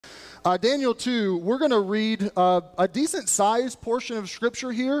Daniel 2, we're going to read a decent-sized portion of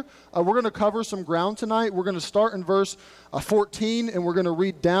Scripture here. We're going to cover some ground tonight. We're going to start in verse 14, and we're going to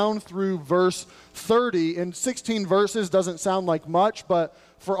read down through verse 30. And 16 verses doesn't sound like much, but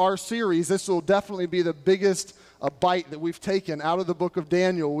for our series, this will definitely be the biggest bite that we've taken out of the book of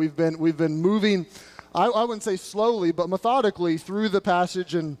Daniel. We've been moving, I wouldn't say slowly, but methodically through the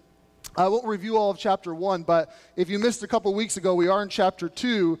passage, and I won't review all of chapter 1, but if you missed a couple weeks ago, we are in chapter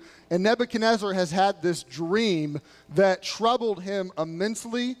 2, and Nebuchadnezzar has had this dream that troubled him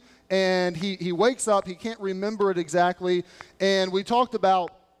immensely, and he wakes up, he can't remember it exactly, and we talked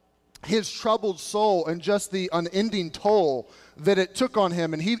about his troubled soul and just the unending toll that it took on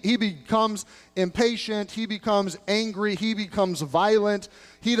him, and he becomes impatient, he becomes angry, he becomes violent.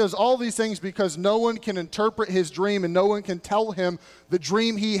 He does all these things because no one can interpret his dream and no one can tell him the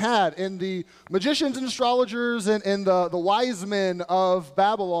dream he had. And the magicians and astrologers and the wise men of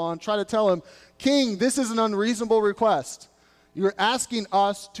Babylon try to tell him, "King, this is an unreasonable request. You're asking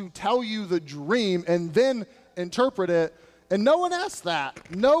us to tell you the dream and then interpret it." And no one asks that.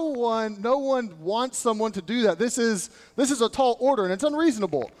 No one wants someone to do that. This is a tall order, and it's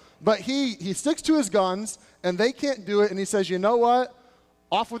unreasonable. But he sticks to his guns, and they can't do it, and he says, "You know what?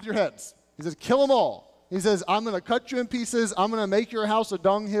 Off with your heads." He says, "Kill them all." He says, "I'm going to cut you in pieces. I'm going to make your house a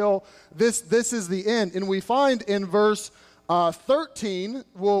dunghill. This is the end." And we find in verse 13,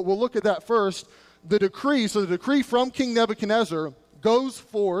 we'll look at that first, the decree. So the decree from King Nebuchadnezzar goes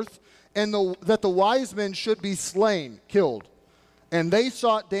forth, and that the wise men should be slain, killed. And they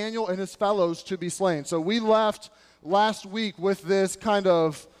sought Daniel and his fellows to be slain. So we left last week with this kind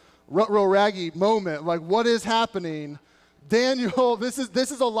of rut-row-raggy moment, like what is happening? Daniel, this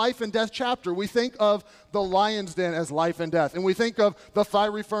is a life and death chapter. We think of the lion's den as life and death, and we think of the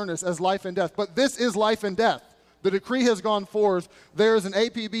fiery furnace as life and death, but this is life and death. The decree has gone forth. There is an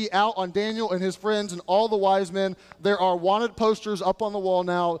APB out on Daniel and his friends and all the wise men. There are wanted posters up on the wall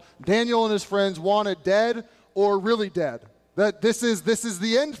now. Daniel and his friends wanted dead or really dead. That this is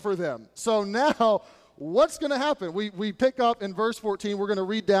the end for them. So now, what's going to happen? We pick up in verse 14. We're going to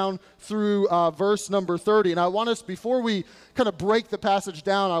read down through verse number 30. And I want us, before we kind of break the passage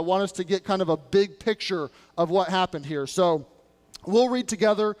down, I want us to get kind of a big picture of what happened here. So we'll read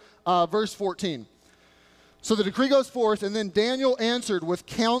together verse 14. So the decree goes forth, and then Daniel answered with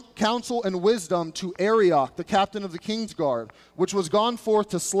counsel and wisdom to Arioch, the captain of the king's guard, which was gone forth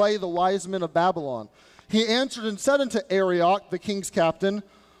to slay the wise men of Babylon. He answered and said unto Arioch, the king's captain,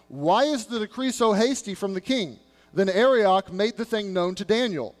 "Why is the decree so hasty from the king?" Then Arioch made the thing known to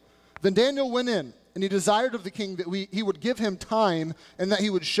Daniel. Then Daniel went in, and he desired of the king that he would give him time, and that he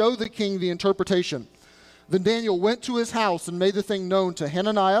would show the king the interpretation. Then Daniel went to his house and made the thing known to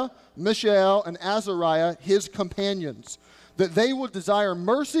Hananiah, Mishael, and Azariah, his companions, that they would desire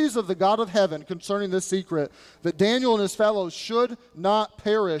mercies of the God of heaven concerning this secret, that Daniel and his fellows should not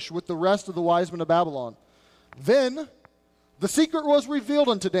perish with the rest of the wise men of Babylon. Then the secret was revealed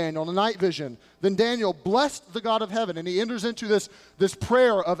unto Daniel in a night vision. Then Daniel blessed the God of heaven, and he enters into this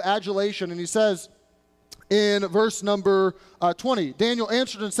prayer of adulation, and he says in verse number 20, Daniel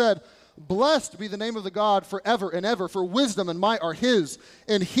answered and said, "Blessed be the name of the God forever and ever, for wisdom and might are his.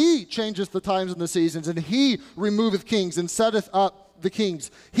 And he changeth the times and the seasons, and he removeth kings and setteth up the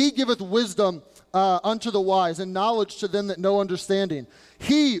kings. He giveth wisdom unto the wise, and knowledge to them that know understanding.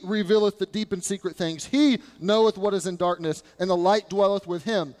 He revealeth the deep and secret things. He knoweth what is in darkness, and the light dwelleth with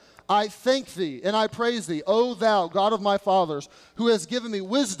him. I thank thee, and I praise thee, O thou, God of my fathers, who hast given me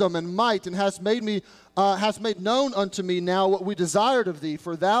wisdom and might, and hast made known unto me now what we desired of thee,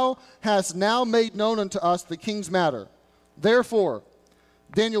 for thou hast now made known unto us the king's matter." Therefore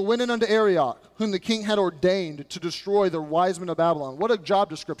Daniel went in unto Arioch, whom the king had ordained to destroy the wise men of Babylon. What a job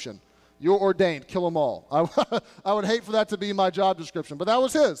description. You're ordained, kill them all. I would hate for that to be my job description, but that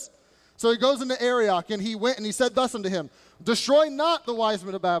was his. So he goes into Arioch, and he went and he said thus unto him, "Destroy not the wise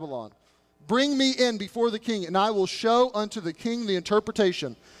men of Babylon. Bring me in before the king, and I will show unto the king the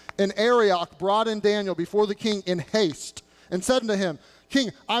interpretation." And Arioch brought in Daniel before the king in haste, and said unto him,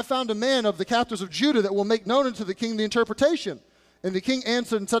 "King, I found a man of the captives of Judah that will make known unto the king the interpretation." And the king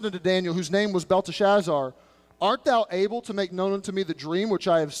answered and said unto Daniel, whose name was Belteshazzar, "Art thou able to make known unto me the dream which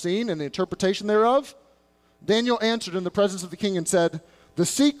I have seen, and the interpretation thereof?" Daniel answered in the presence of the king and said, "The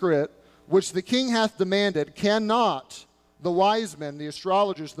secret which the king hath demanded cannot the wise men, the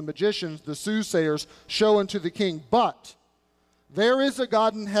astrologers, the magicians, the soothsayers show unto the king. But there is a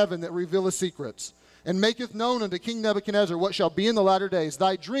God in heaven that revealeth secrets, and maketh known unto King Nebuchadnezzar what shall be in the latter days.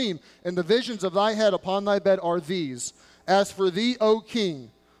 Thy dream and the visions of thy head upon thy bed are these. As for thee, O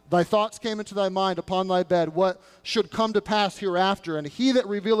king, Thy thoughts came into thy mind upon thy bed, what should come to pass hereafter. And he that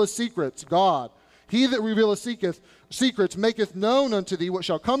revealeth secrets, God, he that revealeth secrets maketh known unto thee what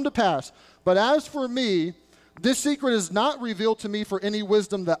shall come to pass. But as for me, this secret is not revealed to me for any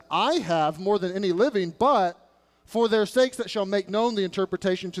wisdom that I have more than any living, but for their sakes that shall make known the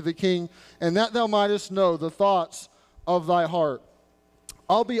interpretation to the king, and that thou mightest know the thoughts of thy heart.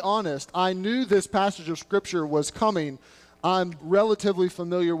 I'll be honest, I knew this passage of Scripture was coming. I'm relatively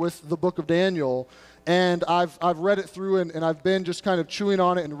familiar with the book of Daniel, and I've read it through, and I've been just kind of chewing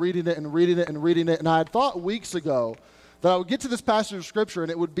on it and reading it and reading it and reading it, and I had thought weeks ago that I would get to this passage of Scripture, and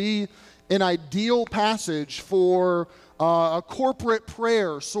it would be an ideal passage for a corporate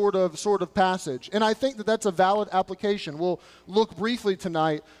prayer sort of passage. And I think that that's a valid application. We'll look briefly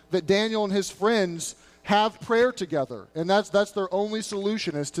tonight that Daniel and his friends have prayer together, and that's their only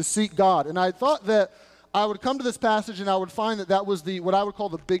solution, is to seek God. And I thought that I would come to this passage and I would find that that was what I would call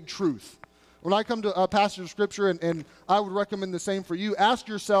the big truth. When I come to a passage of Scripture, and I would recommend the same for you, ask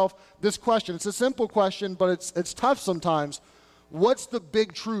yourself this question. It's a simple question, but it's tough sometimes. What's the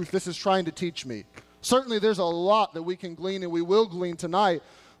big truth this is trying to teach me? Certainly there's a lot that we can glean, and we will glean tonight,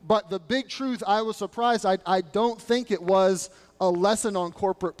 but the big truth, I was surprised. I don't think it was a lesson on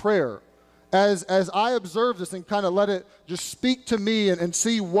corporate prayer. As I observed this and kind of let it just speak to me and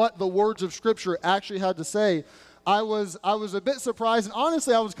see what the words of Scripture actually had to say, I was a bit surprised, and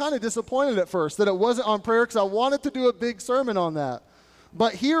honestly I was kind of disappointed at first that it wasn't on prayer, because I wanted to do a big sermon on that.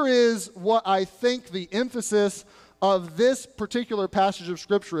 But here is what I think the emphasis of this particular passage of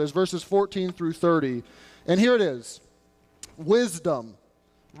Scripture is, verses 14 through 30. And here it is. Wisdom,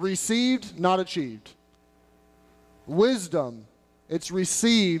 received, not achieved. Wisdom, it's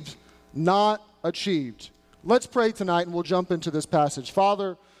received, not achieved. Let's pray tonight, and we'll jump into this passage.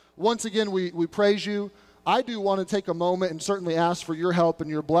 Father, once again, we praise you. I do want to take a moment and certainly ask for your help and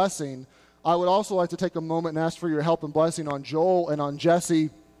your blessing. I would also like to take a moment and ask for your help and blessing on Joel and on Jesse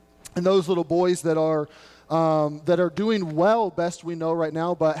and those little boys that are doing well, best we know right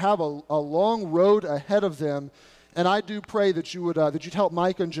now, but have a long road ahead of them. And I do pray that you'd help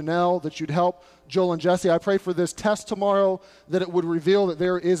Mike and Janelle, that you'd help Joel and Jesse. I pray for this test tomorrow, that it would reveal that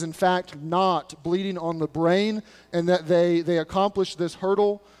there is in fact not bleeding on the brain, and that they accomplish this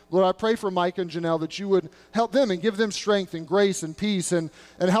hurdle. Lord, I pray for Mike and Janelle that you would help them and give them strength and grace and peace, and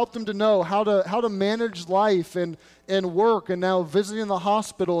help them to know how to manage life and work, and now visiting the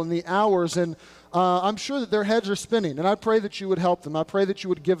hospital and the hours. And I'm sure that their heads are spinning, and I pray that you would help them. I pray that you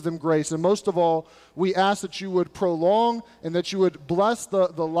would give them grace. And most of all, we ask that you would prolong and that you would bless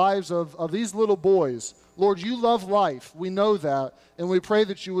the lives of these little boys. Lord, you love life. We know that. And we pray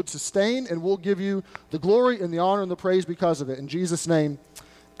that you would sustain, and we'll give you the glory and the honor and the praise because of it. In Jesus' name,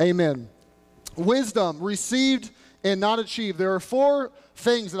 amen. Wisdom, received and not achieved. There are 4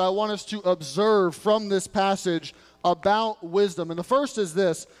 things that I want us to observe from this passage about wisdom. And the first is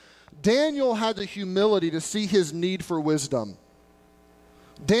this. Daniel had the humility to see his need for wisdom.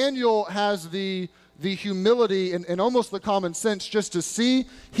 Daniel has the humility and almost the common sense just to see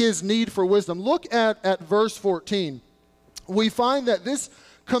his need for wisdom. Look at verse 14. We find that this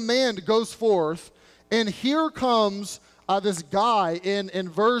command goes forth, and here comes this guy in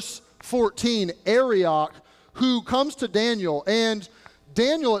verse 14, Arioch, who comes to Daniel, and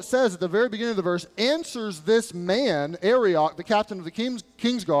Daniel, it says at the very beginning of the verse, answers this man, Arioch, the captain of the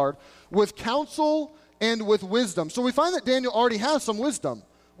king's guard, with counsel and with wisdom. So we find that Daniel already has some wisdom.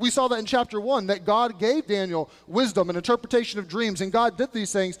 We saw that in chapter 1, that God gave Daniel wisdom and interpretation of dreams, and God did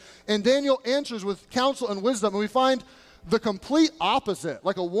these things, and Daniel answers with counsel and wisdom, and we find the complete opposite,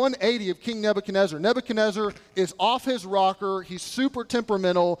 like a 180 of King Nebuchadnezzar. Nebuchadnezzar is off his rocker. He's super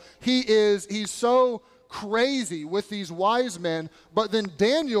temperamental. He's so crazy with these wise men, but then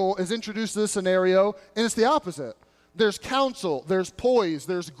Daniel is introduced to this scenario, and it's the opposite. There's counsel, there's poise,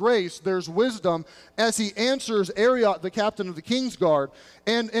 there's grace, there's wisdom as he answers Arioch, the captain of the king's guard.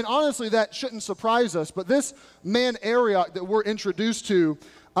 And honestly, that shouldn't surprise us, but this man Arioch that we're introduced to,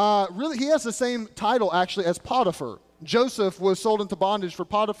 really he has the same title actually as Potiphar. Joseph was sold into bondage for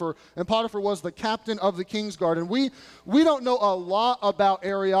Potiphar, and Potiphar was the captain of the king's guard. And we don't know a lot about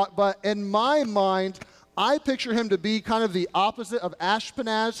Arioch, but in my mind, I picture him to be kind of the opposite of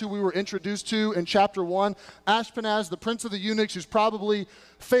Ashpenaz, who we were introduced to in chapter 1. Ashpenaz, the prince of the eunuchs, who's probably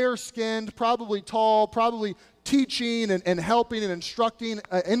fair-skinned, probably tall, probably teaching and helping and instructing,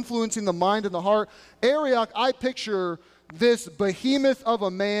 influencing the mind and the heart. Arioch, I picture this behemoth of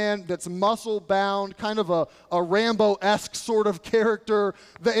a man that's muscle-bound, kind of a Rambo-esque sort of character,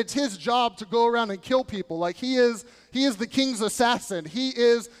 that it's his job to go around and kill people. Like he is the king's assassin. He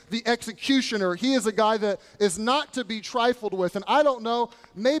is the executioner. He is a guy that is not to be trifled with. And I don't know,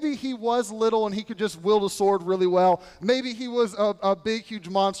 maybe he was little and he could just wield a sword really well. Maybe he was a big, huge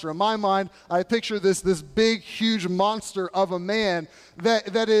monster. In my mind, I picture this big, huge monster of a man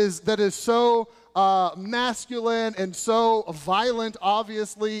that is so masculine and so violent,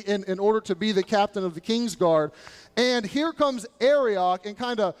 obviously, in order to be the captain of the king's guard. And here comes Arioch and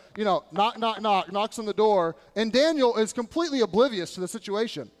kind of, knocks on the door. And Daniel is completely oblivious to the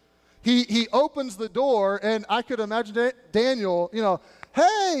situation. He opens the door, and I could imagine Daniel,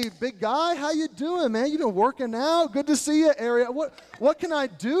 hey, big guy, how you doing, man? You been working out? Good to see you, Arioch. What can I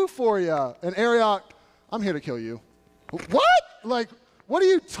do for you? And Arioch, I'm here to kill you. What? Like, what are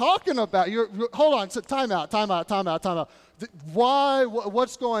you talking about? Hold on, time out. Why?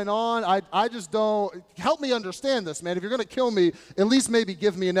 What's going on? I just don't. Help me understand this, man. If you're going to kill me, at least maybe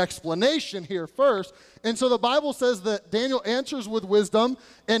give me an explanation here first. And so the Bible says that Daniel answers with wisdom,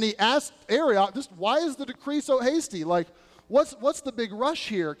 and he asks Arioch, just why is the decree so hasty? Like, what's the big rush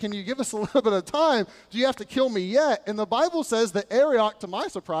here? Can you give us a little bit of time? Do you have to kill me yet? And the Bible says that Arioch, to my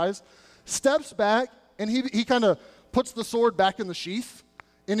surprise, steps back, and he kind of puts the sword back in the sheath,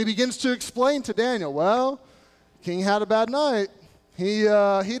 and he begins to explain to Daniel, well, king had a bad night. He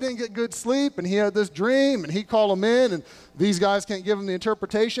didn't get good sleep, and he had this dream, and he called them in, and these guys can't give him the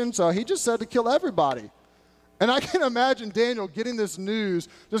interpretation, so he just said to kill everybody. And I can imagine Daniel getting this news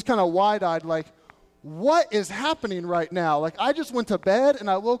just kind of wide-eyed, like, what is happening right now? Like, I just went to bed, and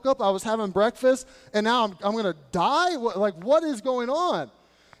I woke up, I was having breakfast, and now I'm going to die? What is going on?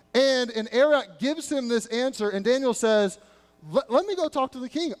 And Arioch gives him this answer, and Daniel says, let me go talk to the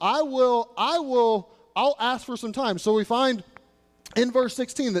king. I'll ask for some time. So we find in verse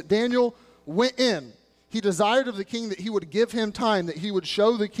 16 that Daniel went in. He desired of the king that he would give him time, that he would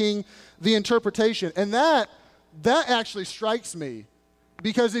show the king the interpretation. And that actually strikes me,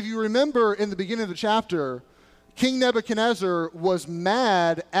 because if you remember in the beginning of the chapter, King Nebuchadnezzar was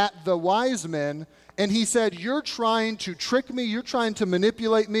mad at the wise men, and he said, you're trying to trick me, you're trying to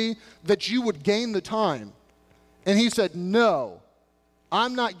manipulate me, that you would gain the time. And he said, no,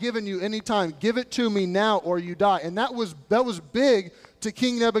 I'm not giving you any time. Give it to me now or you die. And that was big to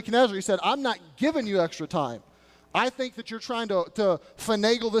King Nebuchadnezzar. He said, I'm not giving you extra time. I think that you're trying to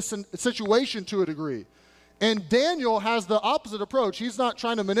finagle this situation to a degree. And Daniel has the opposite approach. He's not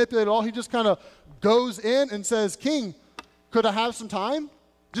trying to manipulate at all. He just kind of goes in and says, King, could I have some time?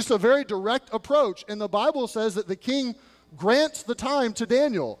 Just a very direct approach. And the Bible says that the king grants the time to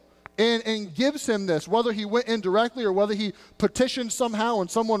Daniel and gives him this, whether he went in directly or whether he petitioned somehow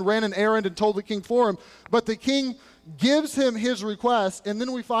and someone ran an errand and told the king for him. But the king gives him his request, and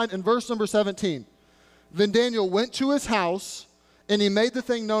then we find in verse number 17, then Daniel went to his house, and he made the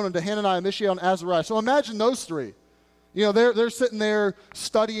thing known unto Hananiah, Mishael, and Azariah. So imagine those three. They're sitting there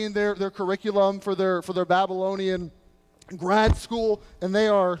studying their curriculum for their Babylonian grad school, and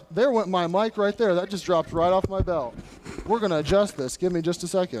there went my mic right there. That just dropped right off my belt. We're going to adjust this. Give me just a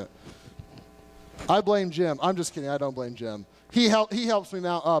second. I blame Jim. I'm just kidding. I don't blame Jim. He helps me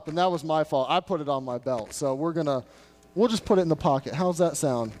mount up, and that was my fault. I put it on my belt. So we'll just put it in the pocket. How's that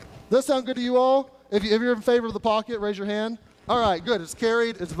sound? Does that sound good to you all? If you're in favor of the pocket, raise your hand. All right, good. It's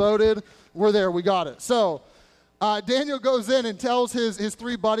carried. It's voted. We're there. We got it. So Daniel goes in and tells his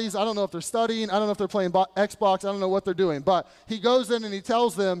three buddies, I don't know if they're studying, I don't know if they're playing Xbox, I don't know what they're doing, but he goes in and he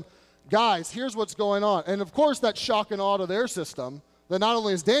tells them, guys, here's what's going on. And of course that's shock and awe to their system, that not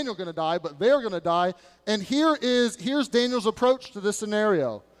only is Daniel going to die, but they're going to die. And here's Daniel's approach to this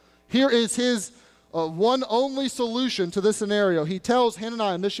scenario. Here is his one only solution to this scenario. He tells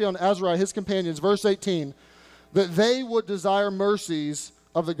Hananiah, Mishael, and Azariah, his companions, verse 18, that they would desire mercies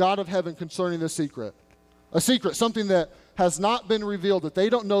of the God of heaven concerning this secret. A secret, something that has not been revealed, that they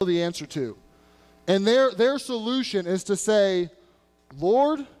don't know the answer to. And their solution is to say,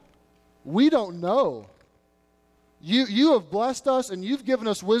 Lord, we don't know. You have blessed us, and you've given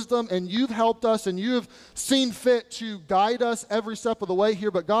us wisdom, and you've helped us, and you have seen fit to guide us every step of the way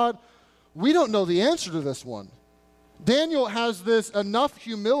here. But God, we don't know the answer to this one. Daniel has this enough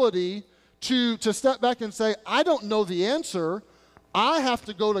humility to step back and say, I don't know the answer. I have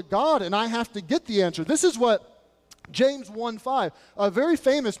to go to God, and I have to get the answer. This is what James 1:5, a very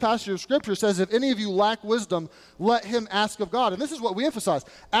famous passage of Scripture, says, if any of you lack wisdom, let him ask of God. And this is what we emphasize.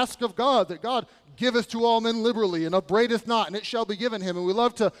 Ask of God, that God giveth to all men liberally and upbraideth not, and it shall be given him. And we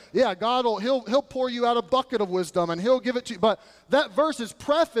love to, God he'll pour you out a bucket of wisdom, and he'll give it to you. But that verse is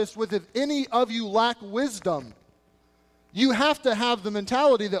prefaced with, if any of you lack wisdom. You have to have the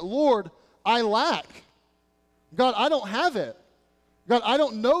mentality that, Lord, I lack. God, I don't have it. God, I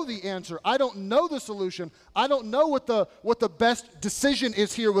don't know the answer. I don't know the solution. I don't know what the best decision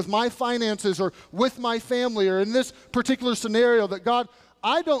is here with my finances or with my family or in this particular scenario. That God,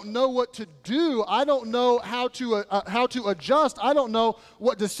 I don't know what to do. I don't know how to adjust. I don't know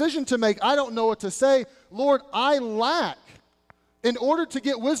what decision to make. I don't know what to say. Lord, I lack. In order to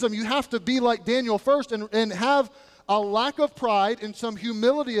get wisdom, you have to be like Daniel first and have a lack of pride and some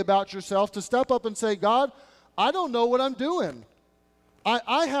humility about yourself to step up and say, God, I don't know what I'm doing.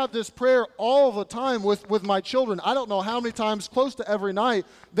 I have this prayer all the time with my children. I don't know how many times, close to every night,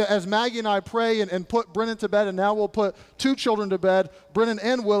 that as Maggie and I pray and put Brennan to bed, and now we'll put 2 children to bed, Brennan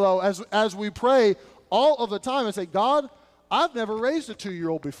and Willow, as we pray all of the time, I say, God, I've never raised a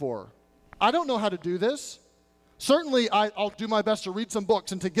 2-year-old before. I don't know how to do this. Certainly, I'll do my best to read some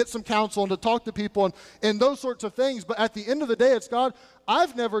books and to get some counsel and to talk to people and those sorts of things. But at the end of the day, it's God,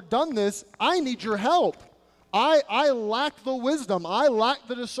 I've never done this. I need your help. I lack the wisdom. I lack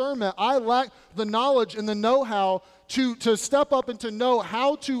the discernment. I lack the knowledge and the know-how to step up and to know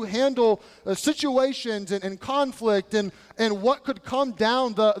how to handle situations and conflict and what could come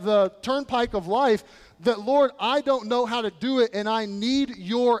down the turnpike of life. That, Lord, I don't know how to do it, and I need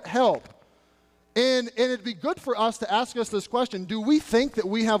your help. And it'd be good for us to ask us this question. Do we think that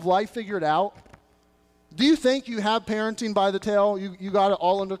we have life figured out? Do you think you have parenting by the tail? You got it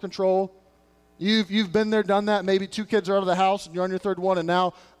all under control? You've been there, done that. Maybe 2 kids are out of the house, and you're on your 3rd one, and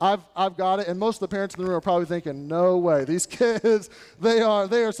now I've got it. And most of the parents in the room are probably thinking, no way. These kids, they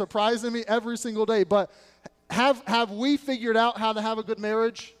are surprising me every single day. But have we figured out how to have a good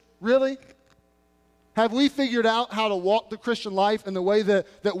marriage? Really? Have we figured out how to walk the Christian life in the way that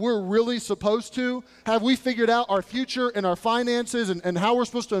we're really supposed to? Have we figured out our future and our finances and how we're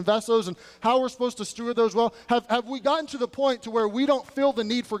supposed to invest those and how we're supposed to steward those well? Have we gotten to the point to where we don't feel the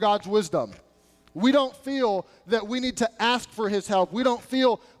need for God's wisdom? We don't feel that we need to ask for his help. We don't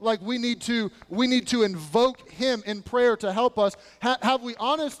feel like we need to invoke him in prayer to help us. Have we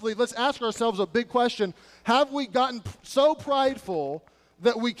honestly, let's ask ourselves a big question, have we gotten so prideful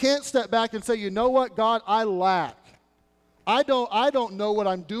that we can't step back and say, you know what, God, I lack. I don't know what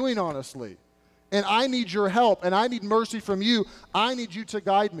I'm doing, honestly. And I need your help, and I need mercy from you. I need you to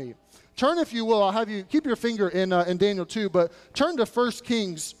guide me. Turn, if you will, I'll have you keep your finger in Daniel 2, but turn to 1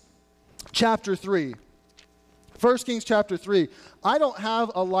 Kings chapter 3. 1 Kings chapter 3. I don't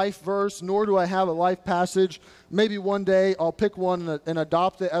have a life verse, nor do I have a life passage. Maybe one day I'll pick one and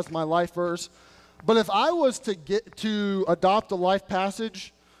adopt it as my life verse. But if I was to adopt a life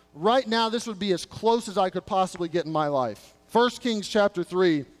passage, right now this would be as close as I could possibly get in my life. 1 Kings chapter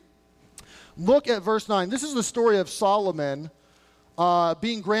 3. Look at verse 9. This is the story of Solomon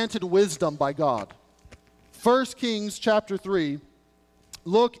being granted wisdom by God. 1 Kings chapter 3.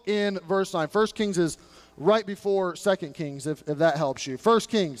 Look in verse 9. 1 Kings is right before 2 Kings, if that helps you. 1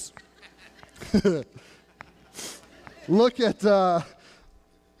 Kings. Look at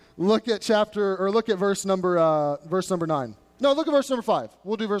verse number 9. No, look at verse number 5.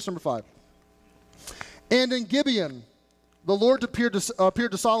 We'll do verse number 5. And in Gibeon, the Lord appeared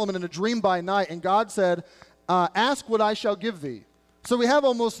to Solomon in a dream by night, and God said, ask what I shall give thee. So we have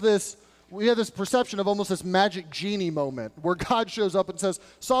this perception of almost this magic genie moment where God shows up and says,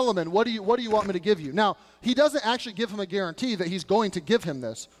 Solomon, what do you want me to give you? Now, he doesn't actually give him a guarantee that he's going to give him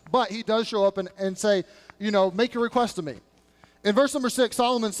this, but he does show up and say, make your request to me. In verse number 6,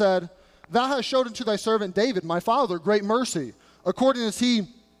 Solomon said, thou hast showed unto thy servant David, my father, great mercy, according as he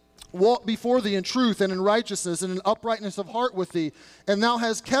walked before thee in truth and in righteousness and in uprightness of heart with thee. And thou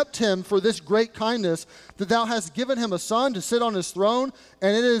hast kept him for this great kindness, that thou hast given him a son to sit on his throne,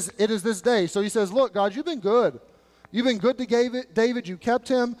 and it is this day. So he says, look, God, you've been good. You've been good to David. You kept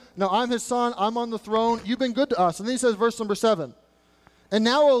him. Now I'm his son. I'm on the throne. You've been good to us. And then he says, verse number 7, and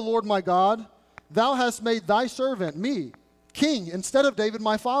now, O Lord my God, thou hast made thy servant, me, king instead of David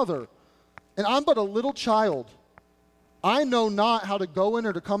my father. And I'm but a little child. I know not how to go in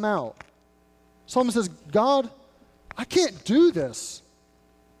or to come out. Solomon says, God, I can't do this.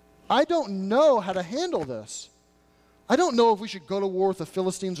 I don't know how to handle this. I don't know if we should go to war with the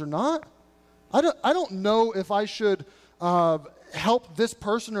Philistines or not. I don't know if I should help this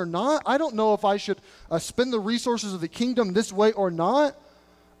person or not. I don't know if I should spend the resources of the kingdom this way or not.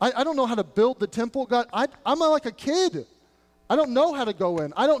 I don't know how to build the temple. God, I'm like a kid. I don't know how to go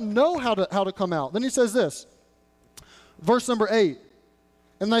in. I don't know how to come out. Then he says this, verse number 8,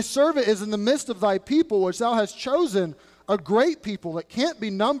 and thy servant is in the midst of thy people, which thou hast chosen a great people that can't be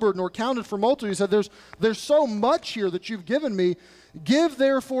numbered nor counted for multitude. He said, there's so much here that you've given me. Give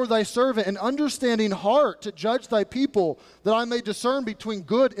therefore thy servant an understanding heart to judge thy people, that I may discern between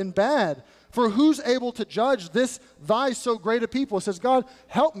good and bad. For who's able to judge this thy so great a people? It says, God,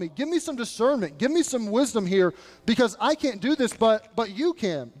 help me. Give me some discernment. Give me some wisdom here, because I can't do this, but you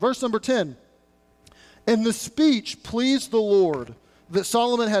can. Verse number 10. And the speech pleased the Lord, that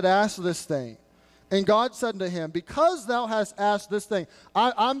Solomon had asked this thing. And God said unto him, because thou hast asked this thing.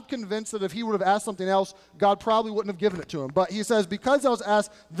 I'm convinced that if he would have asked something else, God probably wouldn't have given it to him. But he says, because thou hast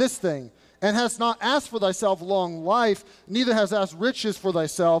asked this thing, and hast not asked for thyself long life, neither hast asked riches for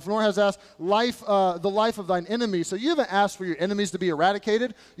thyself, nor hast asked life, the life of thine enemies. So you haven't asked for your enemies to be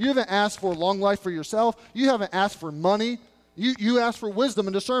eradicated. You haven't asked for long life for yourself. You haven't asked for money. You asked for wisdom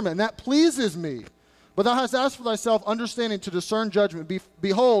and discernment, and that pleases me. But thou hast asked for thyself understanding to discern judgment.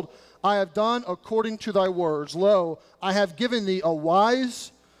 Behold, I have done according to thy words. Lo, I have given thee a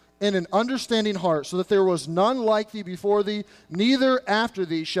wise and an understanding heart, so that there was none like thee before thee, neither after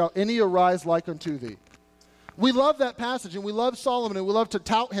thee shall any arise like unto thee. We love that passage, and we love Solomon, and we love to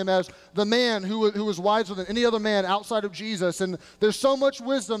tout him as the man who was wiser than any other man outside of Jesus. And there's so much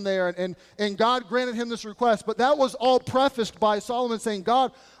wisdom there, and God granted him this request. But that was all prefaced by Solomon saying,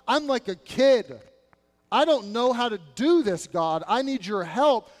 God, I'm like a kid. I don't know how to do this, God. I need your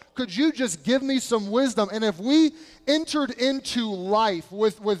help. Could you just give me some wisdom? And if we entered into life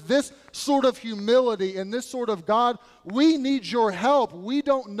with this sort of humility and this sort of, God, we need your help. We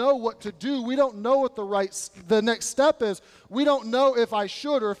don't know what to do. We don't know what the next step is. We don't know if I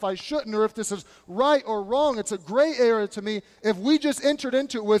should or if I shouldn't, or if this is right or wrong. It's a gray area to me. If we just entered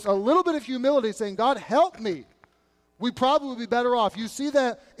into it with a little bit of humility, saying, God, help me, we probably would be better off. You see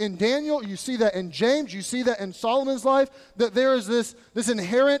that in Daniel, you see that in James, you see that in Solomon's life, that there is this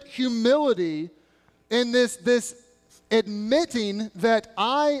inherent humility in this admitting that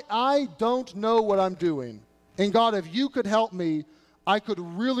I don't know what I'm doing. And God, if you could help me, I could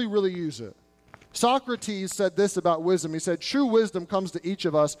really, really use it. Socrates said this about wisdom. He said, true wisdom comes to each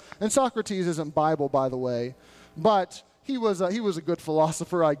of us. And Socrates isn't Bible, by the way, but he was a good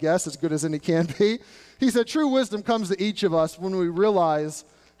philosopher, I guess, as good as any can be. He said, true wisdom comes to each of us when we realize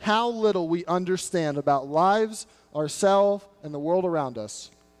how little we understand about lives, ourselves, and the world around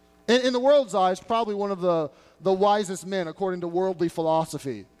us. In the world's eyes, probably one of the wisest men, according to worldly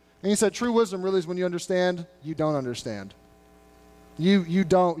philosophy. And he said, true wisdom really is when you understand, you don't understand. You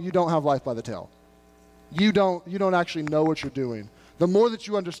don't have life by the tail. You don't actually know what you're doing. The more that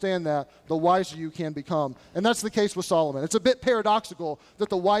you understand that, the wiser you can become. And that's the case with Solomon. It's a bit paradoxical that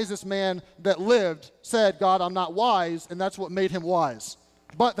the wisest man that lived said, God, I'm not wise, and that's what made him wise.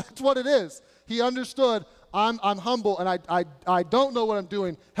 But that's what it is. He understood, I'm humble, and I don't know what I'm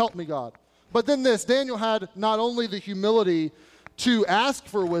doing. Help me, God. But then Daniel had not only the humility to ask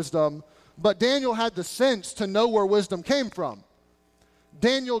for wisdom, but Daniel had the sense to know where wisdom came from.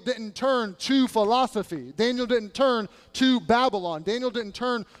 Daniel didn't turn to philosophy. Daniel didn't turn to Babylon. Daniel didn't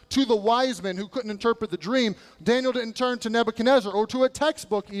turn to the wise men who couldn't interpret the dream. Daniel didn't turn to Nebuchadnezzar or to a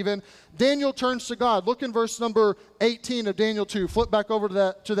textbook even. Daniel turns to God. Look in verse number 18 of Daniel 2. Flip back over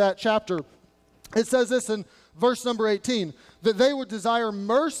to that chapter. It says this in verse number 18, that they would desire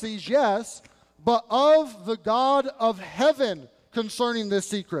mercies, yes, but of the God of heaven concerning this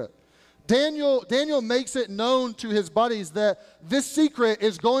secret. Daniel makes it known to his buddies that this secret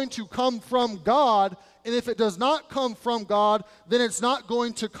is going to come from God, and if it does not come from God, then it's not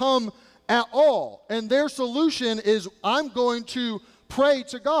going to come at all. And their solution is, I'm going to pray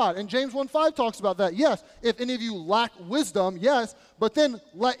to God. And James 1:5 talks about that. Yes, if any of you lack wisdom, yes, but then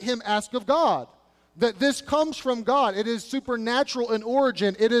let him ask of God. That this comes from God. It is supernatural in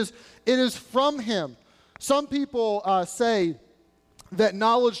origin. It is from him. Some people say that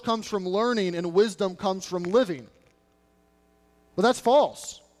knowledge comes from learning and wisdom comes from living. But that's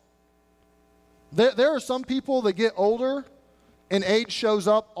false. There are some people that get older and age shows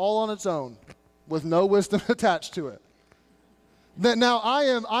up all on its own with no wisdom attached to it. Now I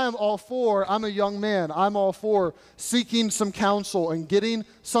am all for, I'm a young man, I'm all for seeking some counsel and getting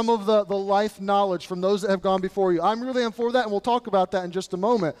some of the life knowledge from those that have gone before you. I really am for that, and we'll talk about that in just a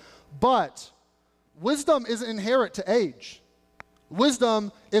moment. But wisdom isn't inherent to age.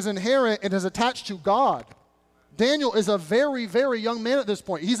 Wisdom is inherent and is attached to God. Daniel is a very, very young man at this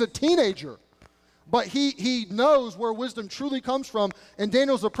point. He's a teenager. But he knows where wisdom truly comes from. And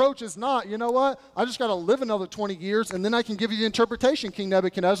Daniel's approach is not, you know what, I just got to live another 20 years and then I can give you the interpretation, King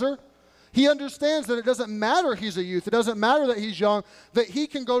Nebuchadnezzar. He understands that it doesn't matter he's a youth. It doesn't matter that he's young, that he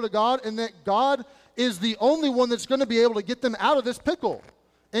can go to God and that God is the only one that's going to be able to get them out of this pickle.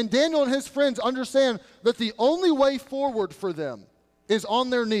 And Daniel and his friends understand that the only way forward for them is on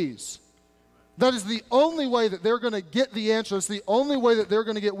their knees. That is the only way that they're going to get the answer. It's the only way that they're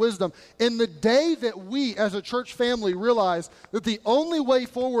going to get wisdom. And the day that we as a church family realize that the only way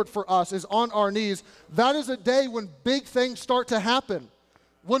forward for us is on our knees, that is a day when big things start to happen.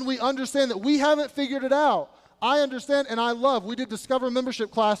 When we understand that we haven't figured it out. I understand and I love. We did Discover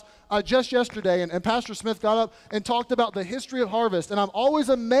membership class just yesterday, and Pastor Smith got up and talked about the history of Harvest. And I'm always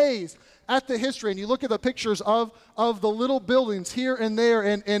amazed at the history. And you look at the pictures of the little buildings here and there,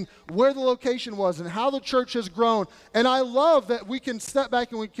 and where the location was and how the church has grown. And I love that we can step back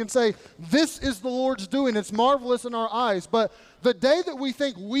and we can say, this is the Lord's doing. It's marvelous in our eyes. But the day that we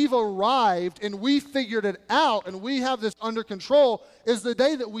think we've arrived and we figured it out and we have this under control is the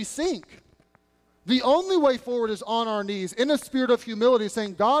day that we sink. The only way forward is on our knees in a spirit of humility,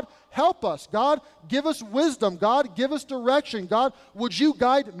 saying, God, help us. God, give us wisdom. God, give us direction. God, would you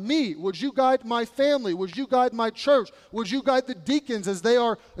guide me? Would you guide my family? Would you guide my church? Would you guide the deacons as they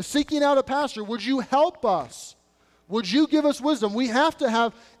are seeking out a pastor? Would you help us? Would you give us wisdom? We have to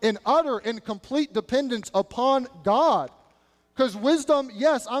have an utter and complete dependence upon God. Because wisdom,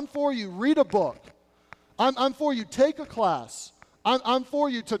 yes, I'm for you. Read a book. I'm for you. Take a class. I'm for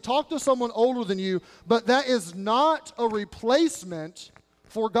you to talk to someone older than you, but that is not a replacement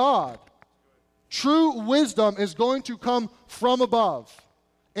for God. True wisdom is going to come from above.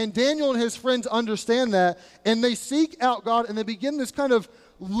 And Daniel and his friends understand that, and they seek out God, and they begin this kind of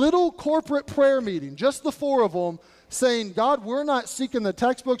little corporate prayer meeting, just the four of them, saying, God, we're not seeking the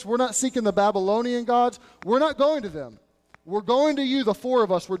textbooks, we're not seeking the Babylonian gods, we're not going to them. We're going to you, the four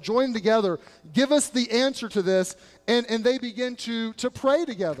of us. We're joined together. Give us the answer to this. And they begin to pray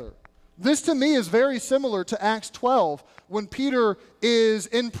together. This to me is very similar to Acts 12 when Peter is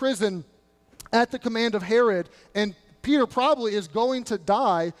in prison at the command of Herod, and Peter probably is going to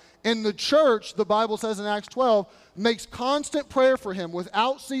die, and the church, the Bible says in Acts 12, makes constant prayer for him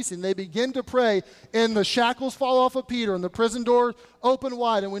without ceasing. They begin to pray, and the shackles fall off of Peter, and the prison doors open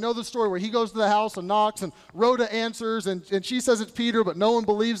wide, and we know the story where he goes to the house and knocks, and Rhoda answers, and she says it's Peter, but no one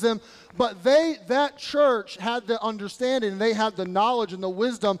believes them. But that church had the understanding, and they had the knowledge and the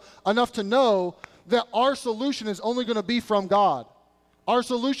wisdom enough to know that our solution is only going to be from God. Our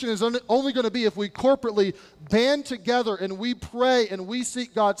solution is only going to be if we corporately band together and we pray and we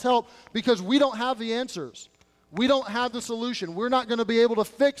seek God's help, because we don't have the answers. We don't have the solution. We're not going to be able to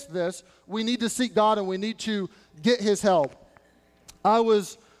fix this. We need to seek God and we need to get His help. I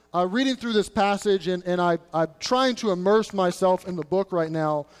was reading through this passage and I'm trying to immerse myself in the book right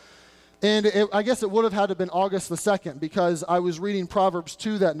now. And I guess it would have had to have been August the 2nd, because I was reading Proverbs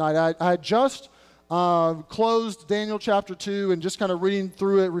 2 that night. I had just closed Daniel chapter 2 and just kind of reading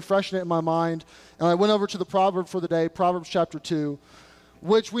through it, refreshing it in my mind. And I went over to the proverb for the day, Proverbs chapter 2,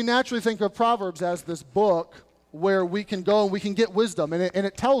 which we naturally think of Proverbs as this book where we can go and we can get wisdom. And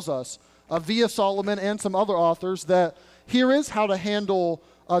it tells us, via Solomon and some other authors, that here is how to handle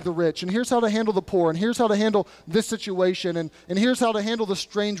the rich, and here's how to handle the poor, and here's how to handle this situation, and here's how to handle the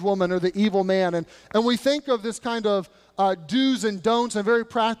strange woman or the evil man. And we think of this kind of do's and don'ts and very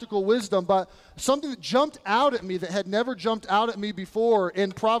practical wisdom, but something that jumped out at me that had never jumped out at me before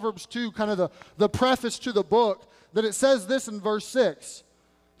in Proverbs 2, kind of the preface to the book, that it says this in verse 6.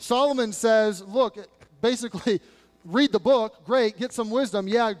 Solomon says, look, basically, read the book, great, get some wisdom,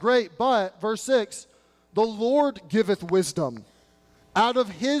 yeah, great, but, verse 6, the Lord giveth wisdom. Out of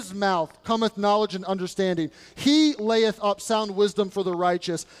his mouth cometh knowledge and understanding. He layeth up sound wisdom for the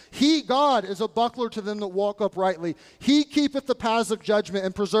righteous. He, God, is a buckler to them that walk uprightly. He keepeth the paths of judgment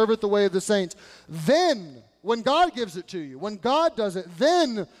and preserveth the way of the saints. Then, when God gives it to you, when God does it,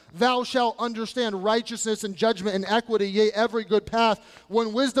 then thou shalt understand righteousness and judgment and equity, yea, every good path.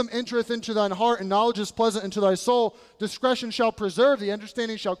 When wisdom entereth into thine heart and knowledge is pleasant into thy soul, discretion shall preserve thee,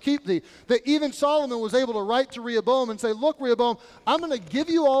 understanding shall keep thee. That even Solomon was able to write to Rehoboam and say, look, Rehoboam, I'm going to give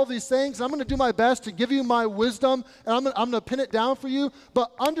you all these things. I'm going to do my best to give you my wisdom, and I'm going to pin it down for you.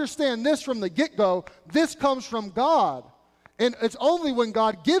 But understand this from the get-go, this comes from God. And it's only when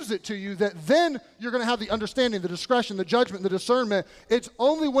God gives it to you that then you're going to have the understanding, the discretion, the judgment, the discernment. It's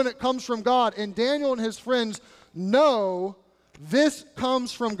only when it comes from God. And Daniel and his friends know this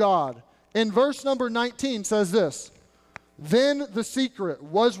comes from God. In verse number 19 says this, then the secret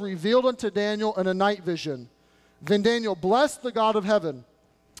was revealed unto Daniel in a night vision. Then Daniel blessed the God of heaven.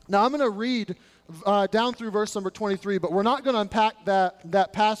 Now I'm going to read down through verse number 23, but we're not going to unpack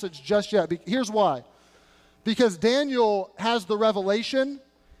that passage just yet. Here's why. Because Daniel has the revelation,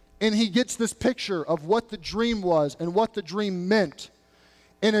 and he gets this picture of what the dream was and what the dream meant.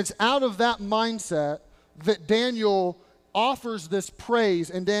 And it's out of that mindset that Daniel offers this praise,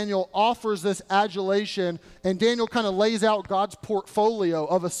 and Daniel offers this adulation, and Daniel kind of lays out God's portfolio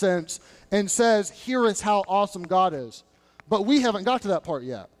of a sense and says, here is how awesome God is. But we haven't got to that part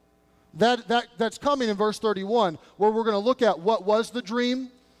yet. That's coming in verse 31, where we're going to look at what was the dream,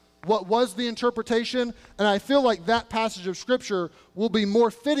 what was the interpretation, and I feel like that passage of Scripture will be more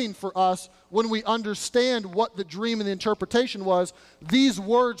fitting for us when we understand what the dream and the interpretation was. These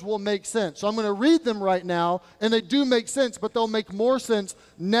words will make sense. So I'm going to read them right now, and they do make sense, but they'll make more sense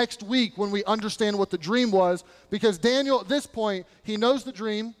next week when we understand what the dream was, because Daniel, at this point, he knows the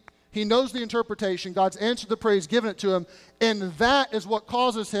dream, he knows the interpretation, God's answered the praise, given it to him, and that is what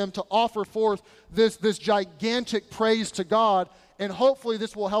causes him to offer forth this gigantic praise to God. And hopefully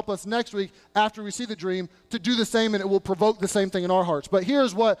this will help us next week after we see the dream to do the same, and it will provoke the same thing in our hearts. But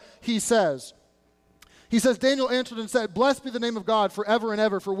here's what he says. He says, Daniel answered and said, blessed be the name of God forever and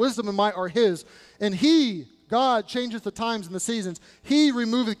ever, for wisdom and might are his. And he, God, changeth the times and the seasons. He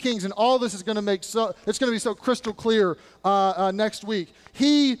removeth kings, and all this is going to make it's going to be so crystal clear next week.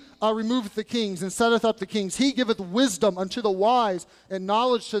 He removeth the kings and setteth up the kings. He giveth wisdom unto the wise and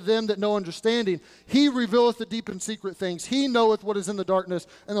knowledge to them that know understanding. He revealeth the deep and secret things. He knoweth what is in the darkness,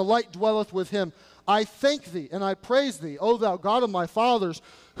 and the light dwelleth with him. I thank thee and I praise thee, O thou God of my fathers,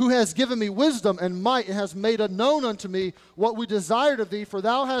 who has given me wisdom and might, and has made known unto me what we desired of thee, for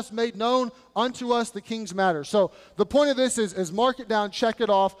thou hast made known unto us the king's matter. So the point of this is mark it down, check it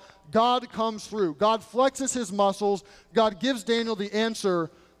off. God comes through. God flexes his muscles. God gives Daniel the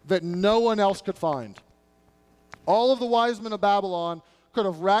answer that no one else could find. All of the wise men of Babylon could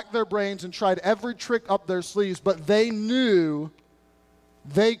have racked their brains and tried every trick up their sleeves, but they knew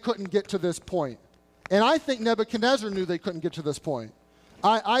they couldn't get to this point. And I think Nebuchadnezzar knew they couldn't get to this point.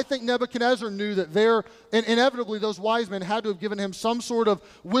 I think Nebuchadnezzar knew that inevitably those wise men had to have given him some sort of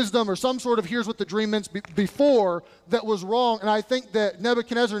wisdom or some sort of here's what the dream meant before that was wrong. And I think that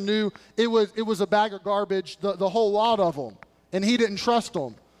Nebuchadnezzar knew it was a bag of garbage, the whole lot of them. And he didn't trust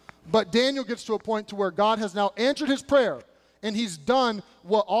them. But Daniel gets to a point to where God has now answered his prayer. And he's done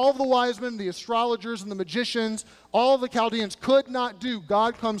what all of the wise men, the astrologers and the magicians, all of the Chaldeans could not do.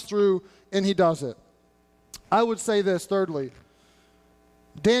 God comes through and he does it. I would say this, thirdly.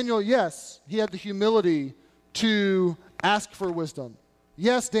 Daniel, yes, he had the humility to ask for wisdom.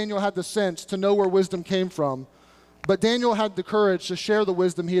 Yes, Daniel had the sense to know where wisdom came from, but Daniel had the courage to share the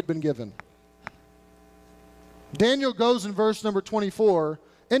wisdom he had been given. Daniel goes in verse number 24,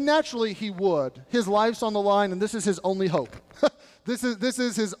 and naturally he would. His life's on the line, and this is his only hope. This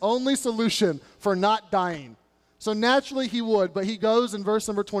is his only solution for not dying. So naturally he would, but he goes in verse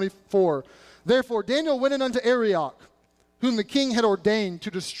number 24. Therefore Daniel went in unto Arioch, whom the king had ordained to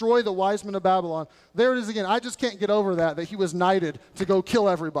destroy the wise men of Babylon. There it is again. I just can't get over that he was knighted to go kill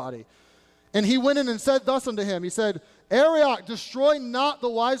everybody. And he went in and said thus unto him, he said, Arioch, destroy not the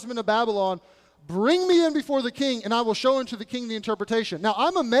wise men of Babylon. Bring me in before the king, and I will show unto the king the interpretation. Now,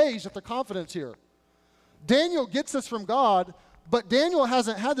 I'm amazed at the confidence here. Daniel gets this from God, but Daniel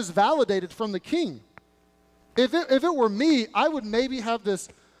hasn't had this validated from the king. If it were me, I would maybe have this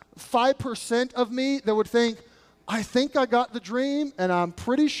 5% of me that would think, I think I got the dream, and I'm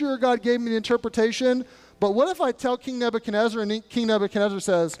pretty sure God gave me the interpretation, but what if I tell King Nebuchadnezzar, and King Nebuchadnezzar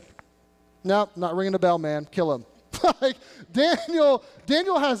says, no, not ringing a bell, man, kill him. Like, Daniel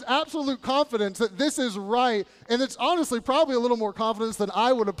has absolute confidence that this is right, and it's honestly probably a little more confidence than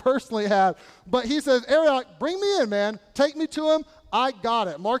I would have personally had, but he says, Arioch, bring me in, man, take me to him, I got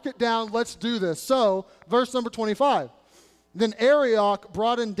it, mark it down, let's do this. So, verse number 25, then Arioch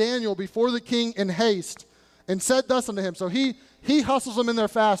brought in Daniel before the king in haste, and said thus unto him. So he hustles them in there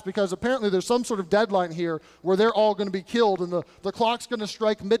fast because apparently there's some sort of deadline here where they're all going to be killed and the clock's going to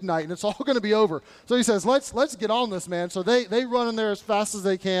strike midnight and it's all going to be over. So he says, let's get on this, man. So they run in there as fast as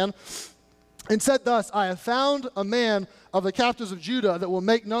they can and said thus, I have found a man of the captives of Judah that will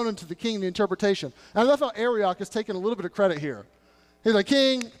make known unto the king the interpretation. And I love how Arioch is taking a little bit of credit here. He's like,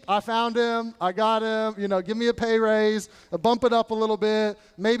 King, I found him, I got him, give me a pay raise, bump it up a little bit,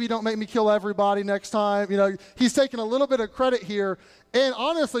 maybe don't make me kill everybody next time. He's taking a little bit of credit here, and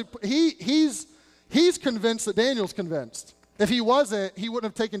honestly, he's convinced that Daniel's convinced. If he wasn't, he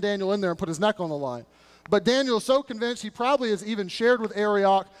wouldn't have taken Daniel in there and put his neck on the line. But Daniel's so convinced, he probably has even shared with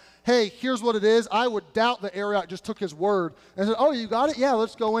Arioch, hey, here's what it is. I would doubt that Arioch just took his word and said, oh, you got it? Yeah,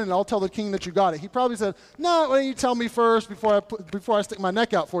 let's go in and I'll tell the king that you got it. He probably said, no, why don't you tell me first before I stick my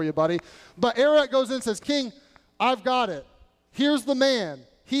neck out for you, buddy. But Arioch goes in and says, King, I've got it. Here's the man.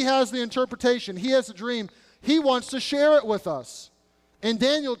 He has the interpretation. He has the dream. He wants to share it with us. And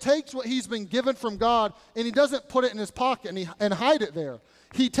Daniel takes what he's been given from God, and he doesn't put it in his pocket and hide it there.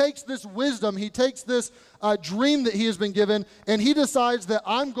 He takes this wisdom, he takes this dream that he has been given, and he decides that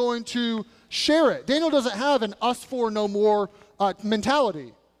I'm going to share it. Daniel doesn't have an us four no more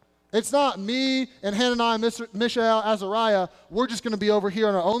mentality. It's not me and Hananiah, Mishael, Azariah. We're just going to be over here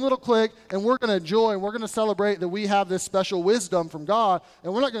in our own little clique, and we're going to enjoy, and we're going to celebrate that we have this special wisdom from God,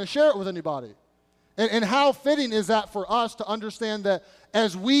 and we're not going to share it with anybody. And how fitting is that for us to understand that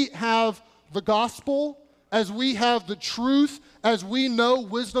as we have the gospel, as we have the truth, as we know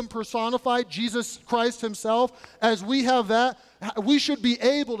wisdom personified, Jesus Christ himself, as we have that, we should be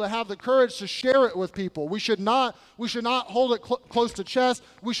able to have the courage to share it with people. We should not hold it close to chest.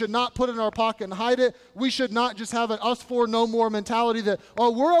 We should not put it in our pocket and hide it. We should not just have an us four no more mentality that, oh,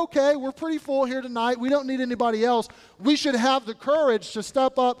 we're okay, we're pretty full here tonight, we don't need anybody else. We should have the courage to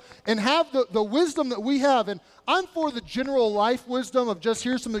step up and have the wisdom that we have. And I'm for the general life wisdom of just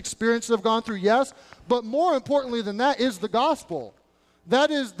here's some experiences I've gone through, yes, but more importantly than that is the gospel.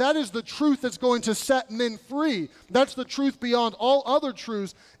 That is the truth that's going to set men free. That's the truth beyond all other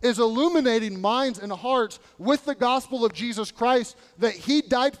truths, is illuminating minds and hearts with the gospel of Jesus Christ, that he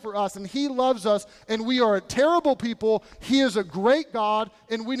died for us and he loves us and we are a terrible people. He is a great God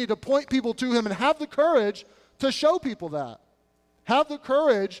and we need to point people to him and have the courage to show people that. Have the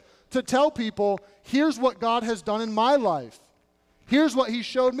courage to tell people, here's what God has done in my life. Here's what he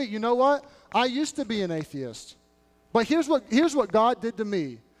showed me. You know what? I used to be an atheist. But here's what God did to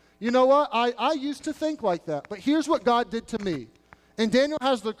me. You know what? I used to think like that, but here's what God did to me. And Daniel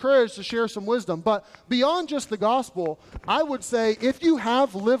has the courage to share some wisdom. But beyond just the gospel, I would say if you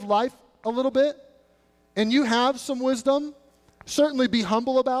have lived life a little bit and you have some wisdom, certainly be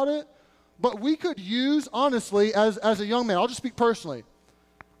humble about it. But we could use, honestly, as a young man, I'll just speak personally,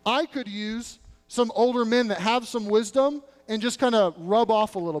 I could use some older men that have some wisdom and just kind of rub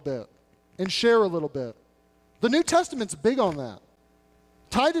off a little bit and share a little bit. The New Testament's big on that.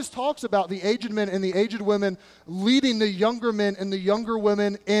 Titus talks about the aged men and the aged women leading the younger men and the younger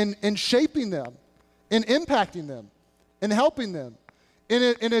women in shaping them, in impacting them, in helping them. And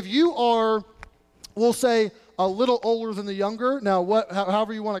if you are, we'll say, a little older than the younger, now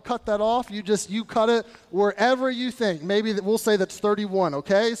however you want to cut that off, you cut it wherever you think. Maybe we'll say that's 31,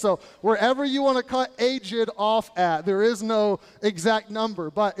 okay? So wherever you want to cut aged off at, there is no exact number.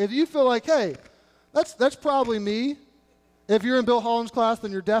 But if you feel like, hey, that's probably me. If you're in Bill Holland's class,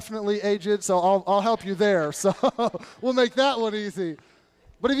 then you're definitely aged, so I'll help you there. So we'll make that one easy.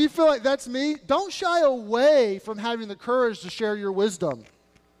 But if you feel like that's me, don't shy away from having the courage to share your wisdom.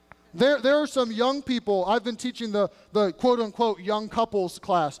 There are some young people. I've been teaching the quote-unquote young couples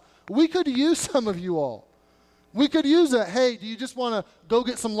class. We could use some of you all. We could use it. Hey, do you just want to go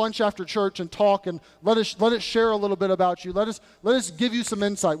get some lunch after church and talk and let us share a little bit about you? Let us give you some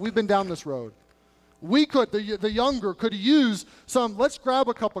insight. We've been down this road. We could, the younger could use some, let's grab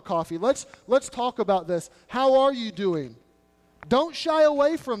a cup of coffee. Let's talk about this. How are you doing? Don't shy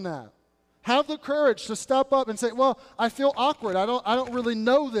away from that. Have the courage to step up and say, well, I feel awkward. I don't really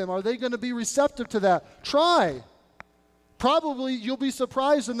know them. Are they going to be receptive to that? Try. Probably you'll be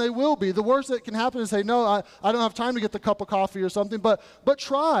surprised and they will be. The worst that can happen is say, no, I don't have time to get the cup of coffee or something, but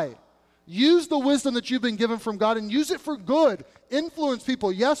try. Use the wisdom that you've been given from God and use it for good. Influence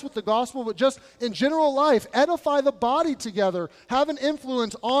people, yes, with the gospel, but just in general life. Edify the body together. Have an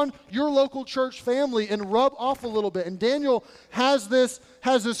influence on your local church family and rub off a little bit. And Daniel has this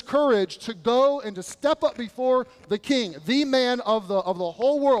courage to go and to step up before the king, the man of the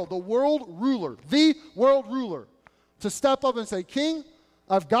whole world, the world ruler, to step up and say, King,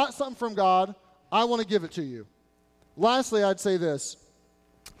 I've got something from God. I want to give it to you. Lastly, I'd say this.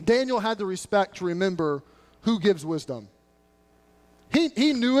 Daniel had the respect to remember who gives wisdom.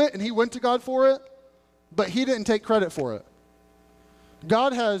 He knew it and he went to God for it, but he didn't take credit for it.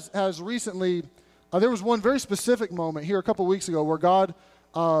 God has recently, there was one very specific moment here a couple weeks ago where God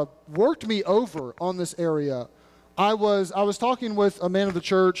worked me over on this area. I was talking with a man of the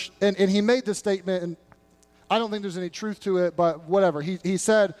church and he made this statement, and I don't think there's any truth to it, but whatever. He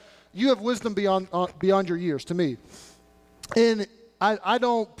said, you have wisdom beyond your years, to me. And I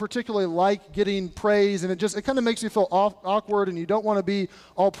don't particularly like getting praise, and it kind of makes you feel awkward, and you don't want to be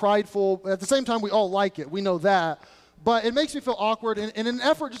all prideful. At the same time, we all like it. We know that. But it makes me feel awkward, and in an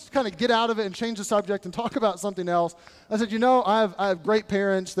effort just to kind of get out of it and change the subject and talk about something else, I said, I have great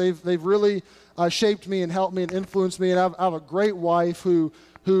parents. They've really shaped me and helped me and influenced me, and I have a great wife who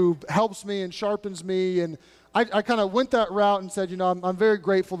helps me and sharpens me, and I kind of went that route and said, I'm very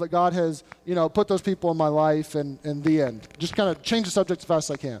grateful that God has, put those people in my life, and the end. Just kind of change the subject as fast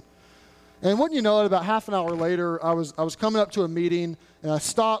as I can. And wouldn't you know it, about half an hour later, I was coming up to a meeting, and I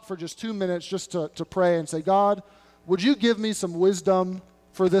stopped for just 2 minutes just to pray and say, God, would you give me some wisdom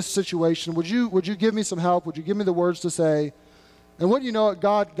for this situation? Would you give me some help? Would you give me the words to say? And wouldn't you know it,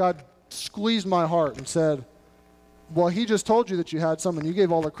 God squeezed my heart and said, well, he just told you that you had some, and you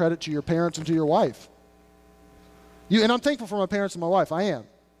gave all the credit to your parents and to your wife. And I'm thankful for my parents and my wife. I am.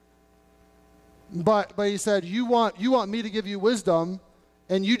 But he said, you want me to give you wisdom,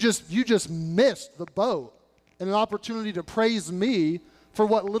 and you just missed the boat and an opportunity to praise me for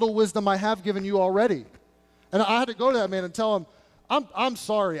what little wisdom I have given you already. And I had to go to that man and tell him, I'm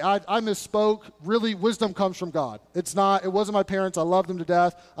sorry. I misspoke. Really, wisdom comes from God. It wasn't my parents. I love them to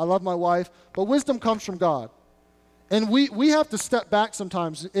death. I love my wife. But wisdom comes from God. And we have to step back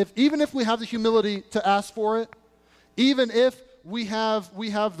sometimes. Even if we have the humility to ask for it, even if we have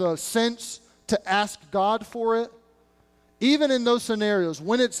the sense to ask God for it, even in those scenarios,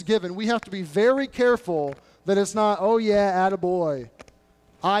 when it's given, we have to be very careful that it's not, oh yeah, attaboy,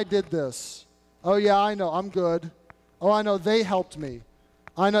 I did this. Oh yeah, I know, I'm good. Oh, I know, they helped me.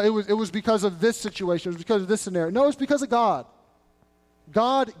 I know it was because of this situation. It was because of this scenario. No, it's because of God.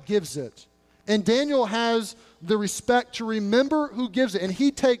 God gives it. And Daniel has the respect to remember who gives it. And he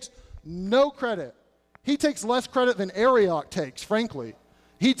takes no credit. He takes less credit than Arioch takes, frankly.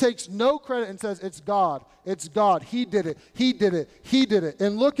 He takes no credit and says, it's God. It's God. He did it. He did it. He did it.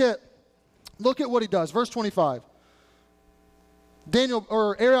 And look at what he does. Verse 25.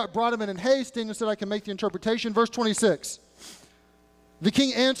 Arioch brought him in haste. Daniel said, I can make the interpretation. Verse 26. The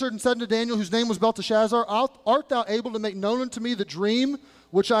king answered and said to Daniel, whose name was Belteshazzar, art thou able to make known unto me the dream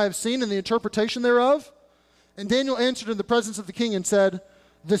which I have seen and the interpretation thereof? And Daniel answered in the presence of the king and said,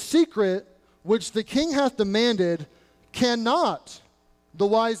 the secret which the king hath demanded cannot the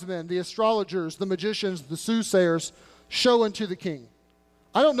wise men, the astrologers, the magicians, the soothsayers show unto the king.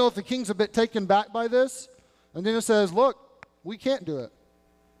 I don't know if the king's a bit taken back by this. And then it says, look, we can't do it.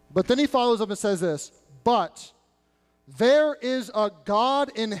 But then he follows up and says this, but there is a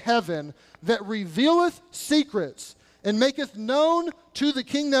God in heaven that revealeth secrets and maketh known to the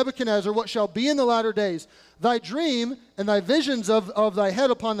king Nebuchadnezzar what shall be in the latter days. Thy dream and thy visions of thy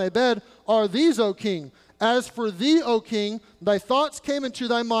head upon thy bed are these, O king. As for thee, O king, thy thoughts came into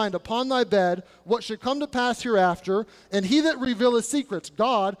thy mind upon thy bed, what should come to pass hereafter, and he that revealeth secrets,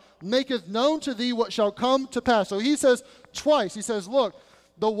 God, maketh known to thee what shall come to pass. So he says twice, he says, look,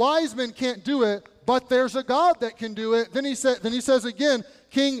 the wise men can't do it, but there's a God that can do it. Then he says again,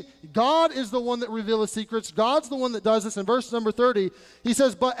 King, God is the one that revealeth secrets. God's the one that does this. In verse number 30, he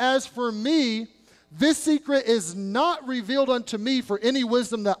says, but as for me, this secret is not revealed unto me for any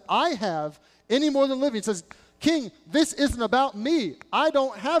wisdom that I have, any more than living. He says, King, this isn't about me. I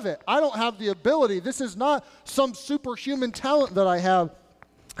don't have it. I don't have the ability. This is not some superhuman talent that I have.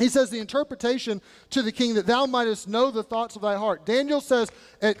 He says the interpretation to the king that thou mightest know the thoughts of thy heart. Daniel says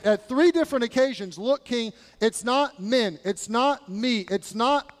at 3 different occasions, look, king, it's not men. It's not me. It's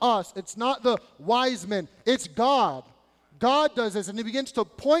not us. It's not the wise men. It's God. God does this. And he begins to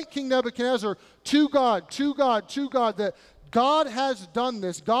point King Nebuchadnezzar to God, to God, to God, that God has done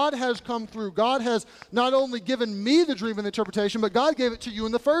this. God has come through. God has not only given me the dream and the interpretation, but God gave it to you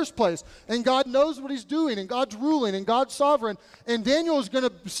in the first place. And God knows what he's doing, and God's ruling, and God's sovereign. And Daniel is going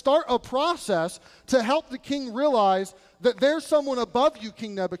to start a process to help the king realize that there's someone above you,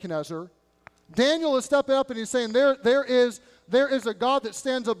 King Nebuchadnezzar. Daniel is stepping up and he's saying there is a God that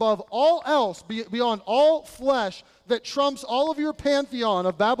stands above all else, beyond all flesh, that trumps all of your pantheon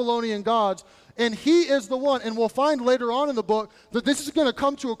of Babylonian gods. And he is the one, and we'll find later on in the book that this is going to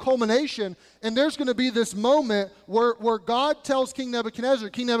come to a culmination, and there's going to be this moment where God tells King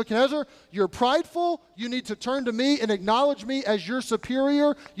Nebuchadnezzar, you're prideful, you need to turn to me and acknowledge me as your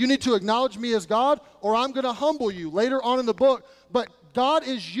superior, you need to acknowledge me as God, or I'm going to humble you later on in the book. But God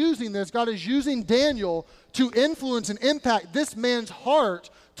is using this, God is using Daniel to influence and impact this man's heart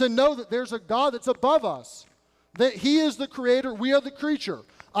to know that there's a God that's above us, that he is the creator, we are the creature.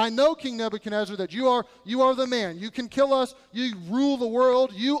 I know, King Nebuchadnezzar, that you are the man. You can kill us. You rule the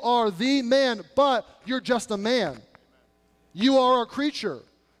world. You are the man, but you're just a man. You are a creature.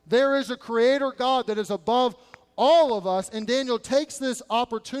 There is a creator God that is above all of us, and Daniel takes this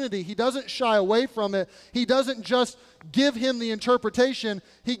opportunity. He doesn't shy away from it. He doesn't just give him the interpretation.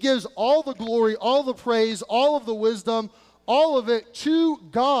 He gives all the glory, all the praise, all of the wisdom, all of it to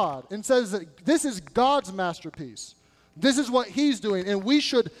God, and says that this is God's masterpiece. This is what he's doing, and we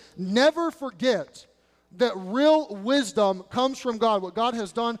should never forget that real wisdom comes from God, what God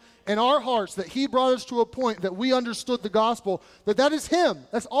has done in our hearts, that he brought us to a point that we understood the gospel, that is him.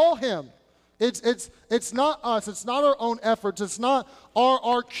 That's all him. It's not us. It's not our own efforts. It's not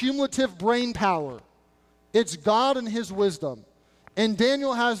our cumulative brain power. It's God and his wisdom. And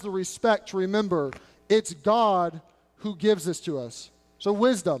Daniel has the respect to remember it's God who gives this to us. So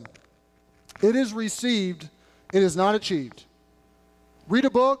wisdom, it is received, it is not achieved. Read a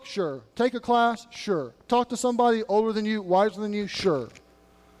book, sure. Take a class, sure. Talk to somebody older than you, wiser than you, sure.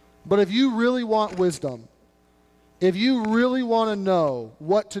 But if you really want wisdom, if you really want to know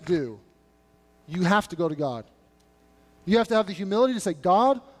what to do, you have to go to God. You have to have the humility to say,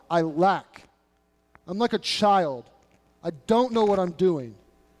 God, I lack. I'm like a child. I don't know what I'm doing.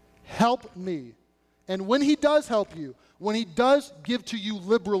 Help me. And when he does help you, when he does give to you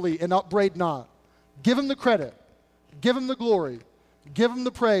liberally and upbraid not, give him the credit, give him the glory, give him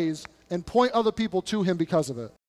the praise, and point other people to him because of it.